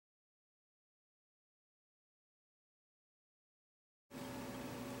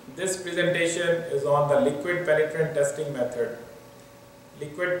This presentation is on the liquid penetrant testing method.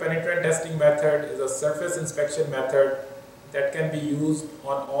 Liquid penetrant testing method is a surface inspection method that can be used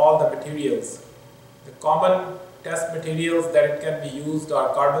on all the materials. The common test materials that it can be used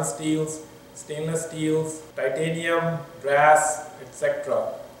are carbon steels, stainless steels, titanium, brass,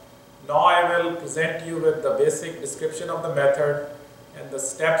 etc. Now I will present you with the basic description of the method and the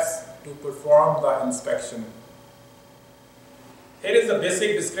steps to perform the inspection. Here is the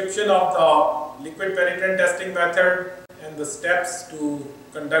basic description of the liquid penetrant testing method and the steps to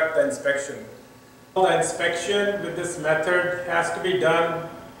conduct the inspection. The inspection with this method has to be done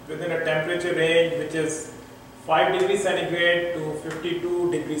within a temperature range which is 5 degrees centigrade to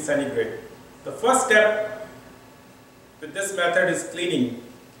 52 degrees centigrade. The first step with this method is cleaning.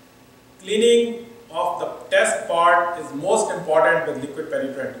 Cleaning of the test part is most important with liquid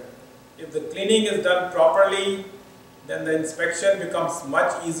penetrant. If the cleaning is done properly, then the inspection becomes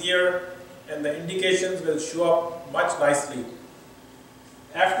much easier and the indications will show up much nicely.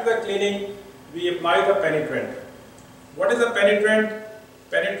 After the cleaning, we apply the penetrant. What is a penetrant?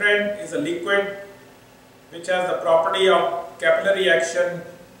 Penetrant is a liquid which has the property of capillary action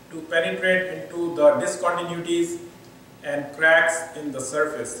to penetrate into the discontinuities and cracks in the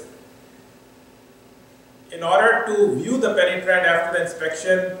surface. In order to view the penetrant after the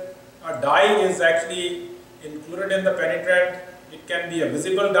inspection, a dye is actually included in the penetrant. It can be a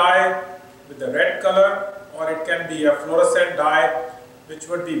visible dye with the red color, or it can be a fluorescent dye which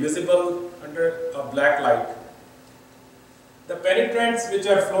would be visible under a black light. The penetrants which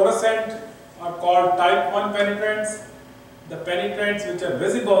are fluorescent are called type 1 penetrants. The penetrants which are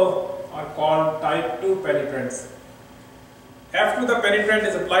visible are called type 2 penetrants. After the penetrant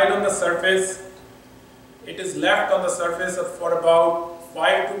is applied on the surface, it is left on the surface for about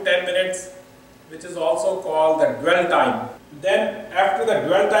 5 to 10 minutes, which is also called the dwell time. Then after the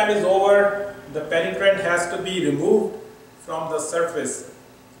dwell time is over, the penetrant has to be removed from the surface.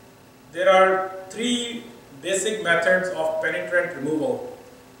 There are three basic methods of penetrant removal.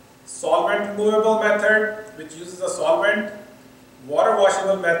 Solvent removable method, which uses a solvent, water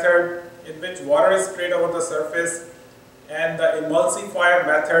washable method, in which water is sprayed over the surface, and the emulsifier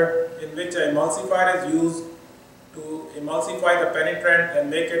method, in which an emulsifier is used to emulsify the penetrant and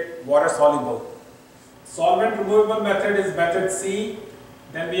make it water soluble. Solvent removable method is method C.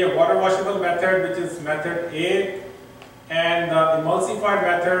 Then we have water washable method, which is method A, and the emulsifier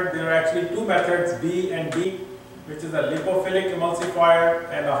method. There are actually two methods, B and D, which is a lipophilic emulsifier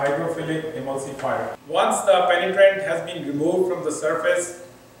and a hydrophilic emulsifier. Once the penetrant has been removed from the surface,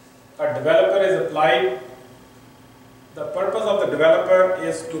 a developer is applied. The purpose of the developer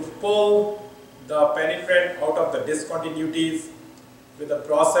is to pull the penetrant out of the discontinuities with a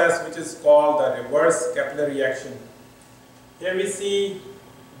process which is called the reverse capillary action. Here we see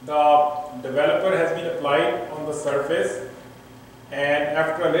the developer has been applied on the surface, and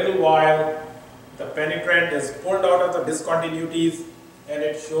after a little while the penetrant is pulled out of the discontinuities and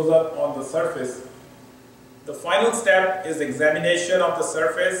it shows up on the surface. The final step is examination of the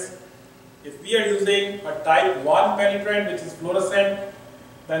surface. If we are using a type 1 penetrant which is fluorescent,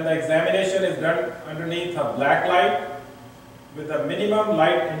 then the examination is done underneath a black light with a minimum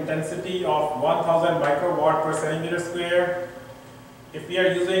light intensity of 1000 microwatt per centimeter square. If we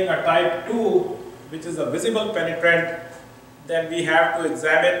are using a type 2, which is a visible penetrant, then we have to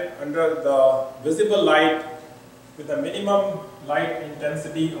examine under the visible light with a minimum light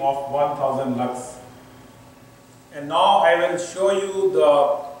intensity of 1000 lux. And now I will show you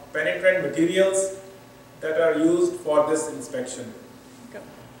the penetrant materials that are used for this inspection.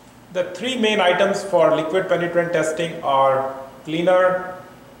 The three main items for liquid penetrant testing are cleaner,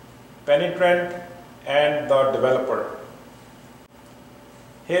 penetrant, and the developer.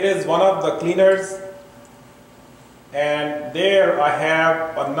 Here is one of the cleaners, and there I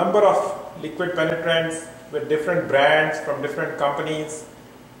have a number of liquid penetrants with different brands from different companies,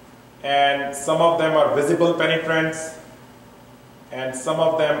 and some of them are visible penetrants and some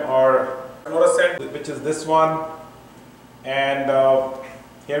of them are fluorescent, which is this one, and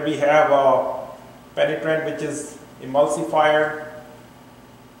here we have a penetrant which is emulsifier,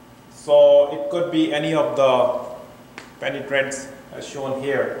 so it could be any of the penetrants as shown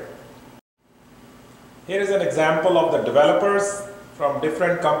here. Here is an example of the developers from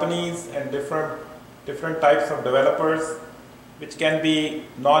different companies and different types of developers, which can be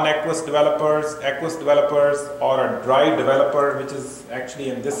non-aqueous developers, aqueous developers, or a dry developer, which is actually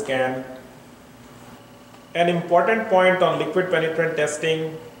in this can. An important point on liquid penetrant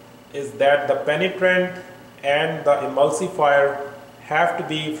testing is that the penetrant and the emulsifier have to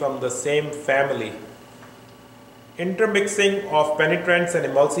be from the same family. Intermixing of penetrants and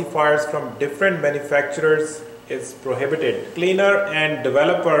emulsifiers from different manufacturers is prohibited. Cleaner and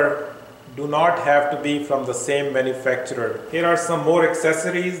developer do not have to be from the same manufacturer. Here are some more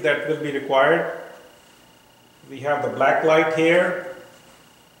accessories that will be required. We have the black light here,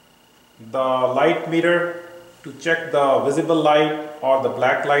 the light meter to check the visible light or the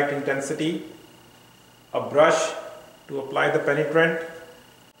black light intensity, a brush to apply the penetrant,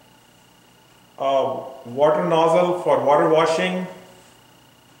 a water nozzle for water washing,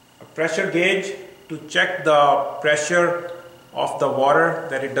 a pressure gauge to check the pressure of the water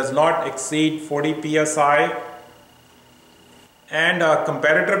that it does not exceed 40 psi, and a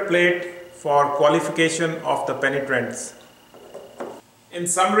comparator plate for qualification of the penetrants. In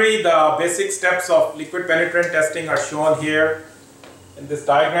summary, the basic steps of liquid penetrant testing are shown here in this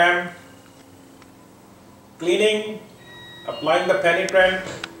diagram. Cleaning, applying the penetrant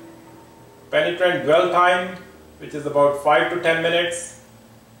dwell time, which is about 5 to 10 minutes,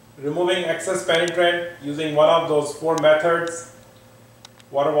 removing excess penetrant using one of those 4 methods,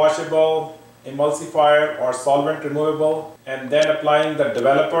 water washable, emulsifier or solvent removable, and then applying the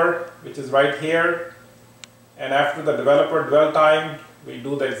developer, which is right here, and after the developer dwell time we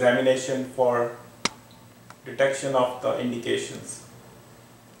do the examination for detection of the indications.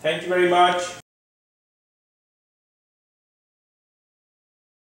 Thank you very much.